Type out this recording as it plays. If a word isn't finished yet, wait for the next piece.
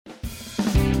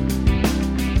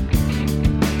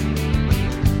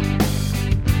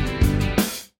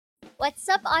What's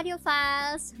up,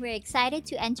 audiophiles? We're excited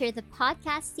to enter the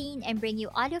podcast scene and bring you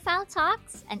Audiophile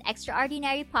Talks, an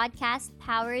extraordinary podcast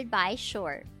powered by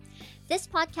Shore. This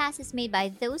podcast is made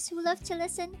by those who love to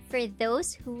listen for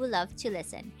those who love to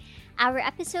listen. Our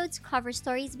episodes cover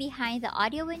stories behind the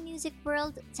audio and music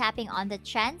world, tapping on the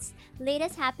trends,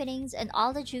 latest happenings, and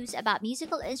all the juice about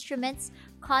musical instruments,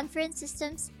 conference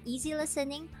systems, easy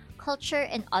listening, culture,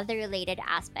 and other related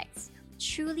aspects.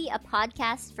 Truly a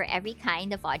podcast for every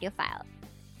kind of audiophile.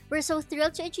 We're so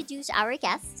thrilled to introduce our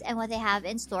guests and what they have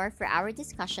in store for our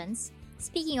discussions.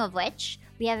 Speaking of which,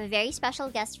 we have a very special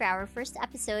guest for our first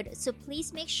episode, so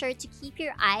please make sure to keep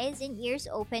your eyes and ears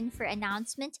open for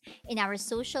announcement in our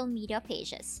social media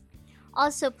pages.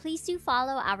 Also, please do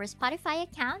follow our Spotify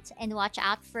account and watch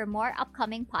out for more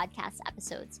upcoming podcast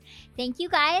episodes. Thank you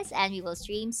guys, and we will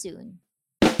stream soon.